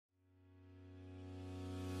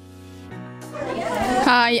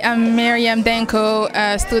Hi, I'm Miriam Denko,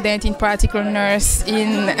 a student in practical nurse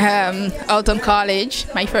in Oulton College,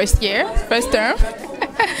 my first term.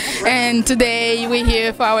 And today we're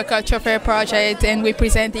here for our culture fair project and we're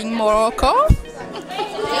presenting Morocco.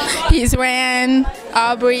 Here's Ryan,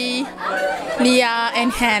 Aubrey, Leah,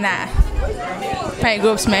 and Hannah, my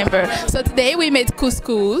group's member. So today we made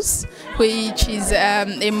couscous, which is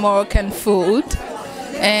a Moroccan food,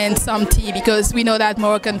 and some tea, because we know that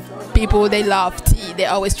Moroccan people, they love tea. They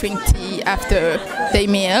always drink tea after their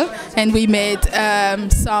meal. And we made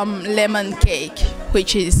some lemon cake,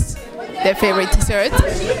 which is their favorite dessert.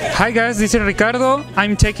 Hi guys, this is Ricardo.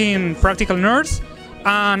 I'm taking practical nurse,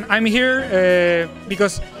 and I'm here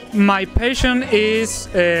because my passion is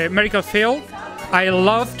medical field. I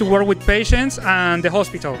love to work with patients and the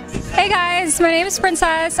hospital. Hey guys, my name is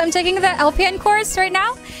Princess. I'm taking the LPN course right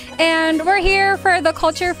now, and we're here for the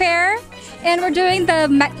culture fair, and we're doing the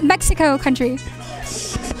Mexico country.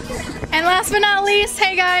 And last but not least,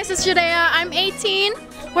 hey guys, it's Judea. I'm 18.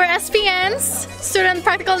 We're SPNs, student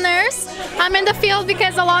practical nurse. I'm in the field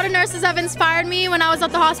because a lot of nurses have inspired me when I was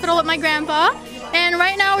at the hospital with my grandpa. And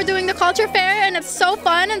right now we're doing the culture fair, and it's so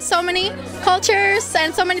fun and so many cultures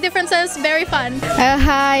and so many differences. Very fun.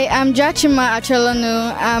 Hi, I'm Jachima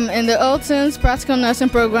Achelonu. I'm in the Oulton's practical nursing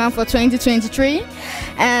program for 2023,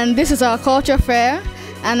 and this is our culture fair,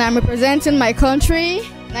 and I'm representing my country,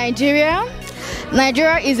 Nigeria.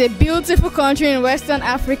 Nigeria is a beautiful country in Western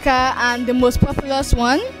Africa and the most populous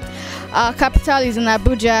one. Our capital is in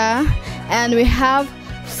Abuja, and we have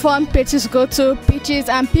fun places to go to, beaches,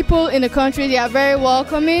 and people in the country, they are very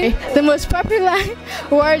welcoming. The most popular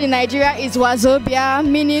word in Nigeria is wazobia,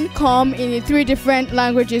 meaning come, in 3 different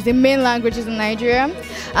languages, the main languages in Nigeria.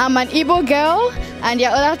 I'm an Igbo girl, and there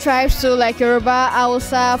are other tribes too, like Yoruba,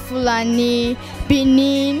 Hausa, Fulani,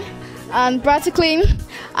 Benin, and practically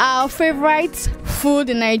our favorite food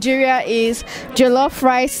in Nigeria is jollof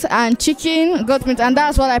rice and chicken, goat meat, and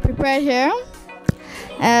that's what I prepared here.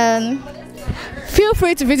 And feel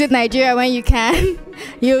free to visit Nigeria when you can.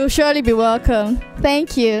 You'll surely be welcome.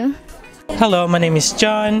 Thank you. Hello, my name is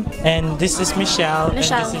John, and this is Michelle, and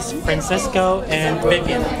this is Francisco and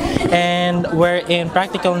Vivian. And we're in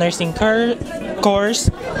practical nursing course,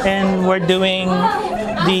 and we're doing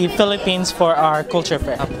the Philippines for our culture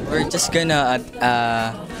fair. We're just gonna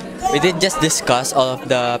we did just discuss all of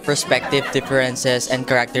the perspective differences and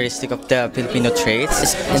characteristics of the Filipino traits,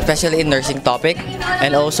 especially in nursing topic,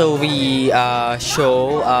 and also we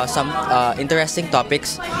show some interesting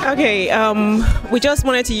topics. Okay, we just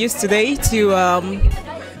wanted to use today to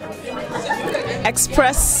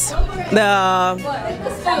express the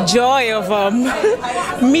joy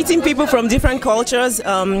of meeting people from different cultures,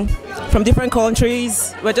 from different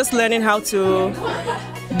countries. We're just learning how to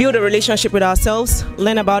build a relationship with ourselves,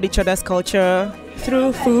 learn about each other's culture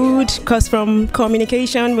through food, because from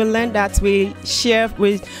communication we learned that we share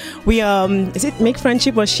is it make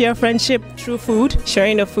friendship or share friendship through food,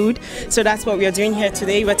 sharing the food. So that's what we are doing here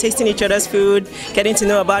today. We're tasting each other's food, getting to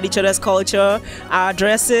know about each other's culture, our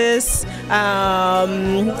dresses,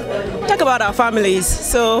 talk about our families.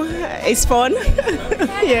 So it's fun.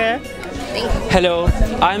 Yeah. Hello,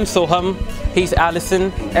 I'm Soham. He's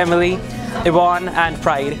Allison, Emily, Yvonne, and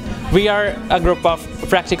Pride. We are a group of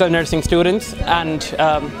practical nursing students, and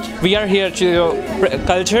we are here to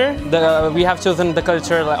culture. We have chosen the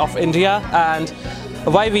culture of India, and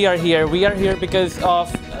why we are here? We are here because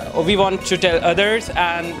we want to tell others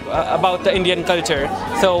and about the Indian culture.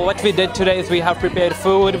 So what we did today is we have prepared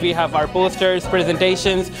food, we have our posters,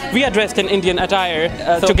 presentations. We are dressed in Indian attire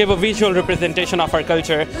to give a visual representation of our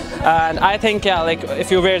culture. And I think, yeah, like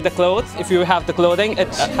if you wear the clothes, if you have the clothing,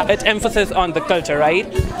 it's emphasis on the culture, right?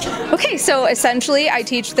 Okay, so essentially I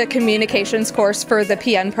teach the communications course for the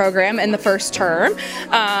PN program in the first term.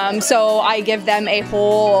 So I give them a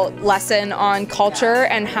whole lesson on culture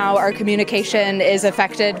and how our communication is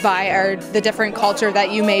affected by the different culture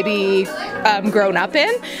that you may be grown up in,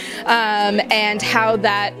 and how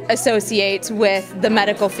that associates with the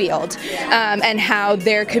medical field, and how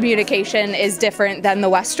their communication is different than the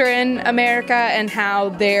Western America, and how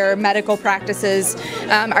their medical practices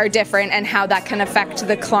are different, and how that can affect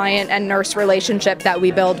the client and nurse relationship that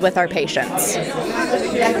we build with our patients.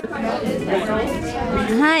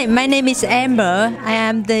 Hi, my name is Amber. I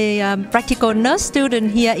am the practical nurse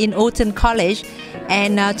student here in Oulton College.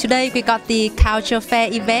 And today we got the culture fair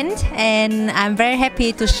event, and I'm very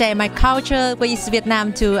happy to share my culture with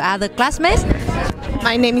Vietnam to other classmates.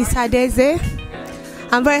 My name is Adeze.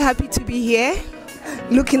 I'm very happy to be here.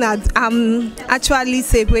 I'm actually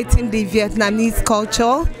celebrating the Vietnamese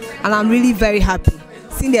culture, and I'm really very happy.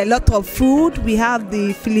 seen a lot of food. We have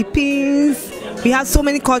the Philippines. We have so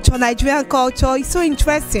many culture, Nigerian culture. It's so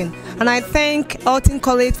interesting. And I thank Oulton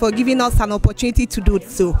College for giving us an opportunity to do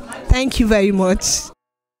so. Thank you very much.